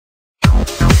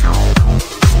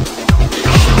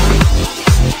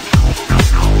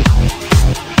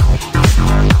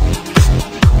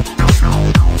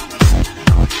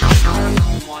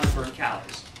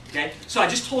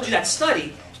told you that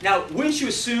study. Now, wouldn't you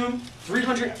assume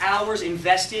 300 hours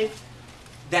invested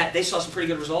that they saw some pretty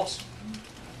good results?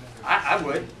 I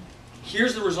would.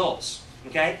 Here's the results,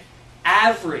 okay?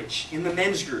 Average in the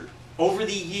men's group over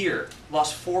the year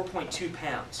lost 4.2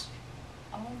 pounds.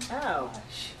 Oh.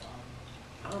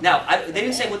 Now, they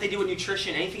didn't say what they do with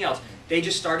nutrition, anything else. They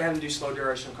just started having to do slow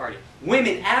duration cardio.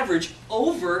 Women average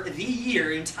over the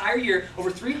year, entire year, over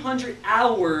 300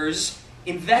 hours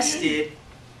invested,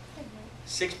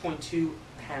 6.2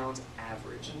 pounds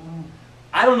average.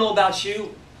 I don't know about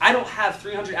you. I don't have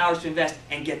 300 hours to invest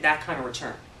and get that kind of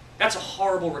return. That's a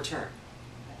horrible return.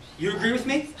 You agree with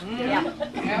me?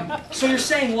 Yeah. So you're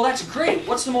saying, well, that's great.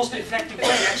 What's the most effective way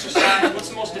to exercise? What's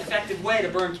the most effective way to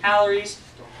burn calories?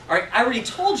 All right, I already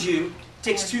told you it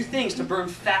takes two things to burn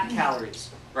fat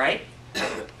calories, right?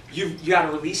 You got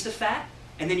to release the fat,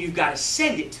 and then you've got to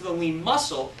send it to the lean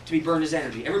muscle to be burned as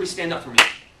energy. Everybody stand up for me.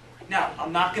 Now,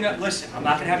 I'm not going to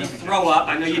have you throw up.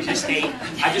 I know you just ate.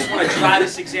 I just want to drive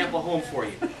this example home for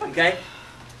you, okay?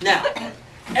 Now,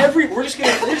 everybody's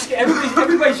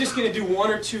just going to do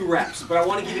 1 or 2 reps, but I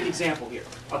want to give you an example here,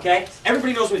 okay?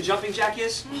 Everybody knows what a jumping jack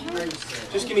is?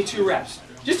 Just give me 2 reps.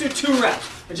 Just do 2 reps,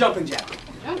 a jumping jack.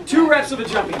 2 reps of a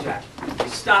jumping jack.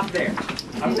 Stop there.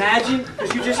 Imagine,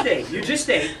 because you just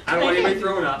ate. I don't want anybody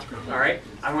throwing up, all right?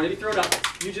 I don't want anybody throwing up.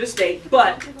 You just ate,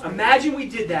 but imagine we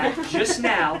did that just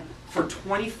now for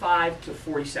 25 to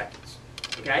 40 seconds,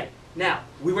 okay? Now,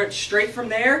 we went straight from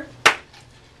there.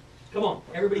 Come on,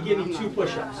 everybody give me 2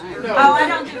 push-ups. Oh, I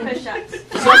don't do push-ups. 2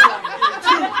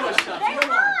 push-ups. They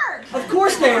hurt. Of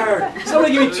course they hurt.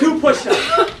 Somebody give me 2 push-ups.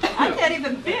 I can't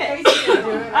even fit.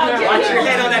 Watch your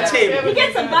head on that table. You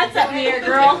get some butts up here,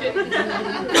 girl.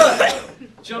 Good.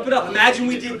 Jump it up. Imagine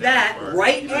we did that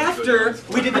right after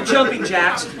we did the jumping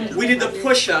jacks. We did the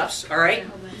push-ups, all right,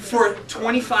 for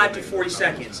 25 to 40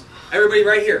 seconds. Everybody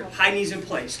right here, high knees in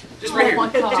place. Just right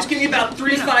here. Just give me about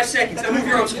 3 to 5 seconds. Then move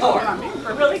your arms far.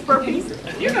 Really, burpees?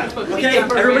 Okay,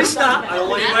 everybody stop. I don't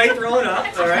want anybody throwing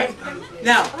up, all right?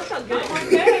 Now,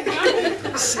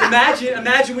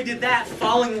 imagine we did that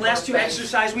following the last 2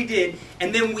 exercises we did,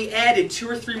 and then we added 2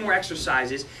 or 3 more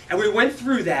exercises, and we went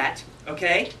through that,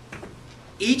 okay?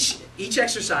 Each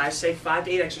exercise, say 5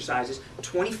 to 8 exercises,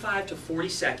 25 to 40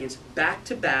 seconds, back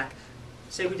to back.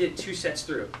 Say we did 2 sets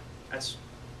through. That's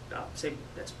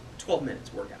 12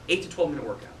 minutes workout, 8 to 12 minute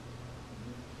workout.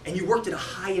 And you worked at a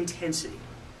high intensity.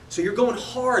 So you're going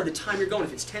hard the time you're going.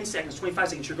 If it's 10 seconds, 25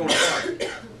 seconds, you're going hard.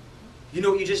 You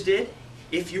know what you just did?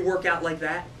 If you work out like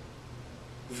that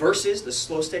versus the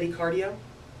slow, steady cardio,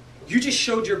 you just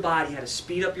showed your body how to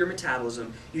speed up your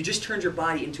metabolism. You just turned your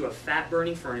body into a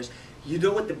fat-burning furnace. You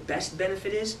know what the best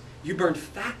benefit is? You burned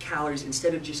fat calories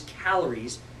instead of just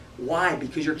calories. Why?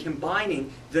 Because you're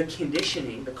combining the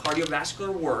conditioning, the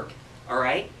cardiovascular work, all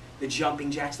right, the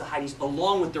jumping jacks, the high knees,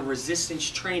 along with the resistance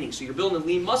training. So you're building a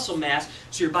lean muscle mass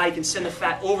so your body can send the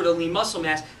fat over to lean muscle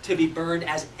mass to be burned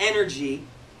as energy.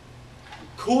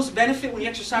 Coolest benefit when you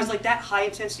exercise like that, high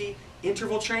intensity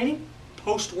interval training,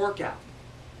 post-workout.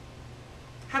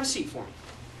 Have a seat for me.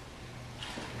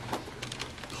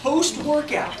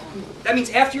 Post-workout. That means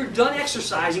after you're done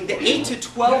exercising, the 8 to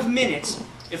 12 minutes,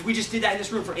 if we just did that in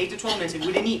this room for 8 to 12 minutes, if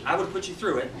we didn't eat, I would have put you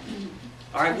through it.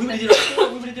 All right, we would have did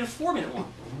a 4-minute one.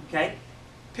 Okay?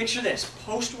 Picture this.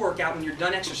 Post-workout, when you're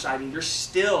done exercising, you're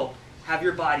still have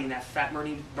your body in that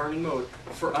fat-burning mode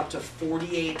for up to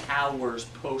 48 hours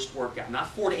post-workout. Not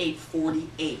 4 to 8,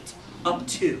 48. Up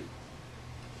to.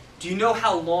 Do you know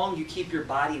how long you keep your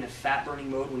body in a fat-burning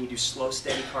mode when you do slow,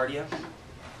 steady cardio?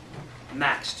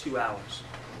 Max 2 hours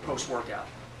post-workout.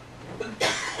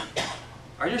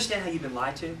 Are you understand how you've been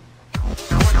lied to?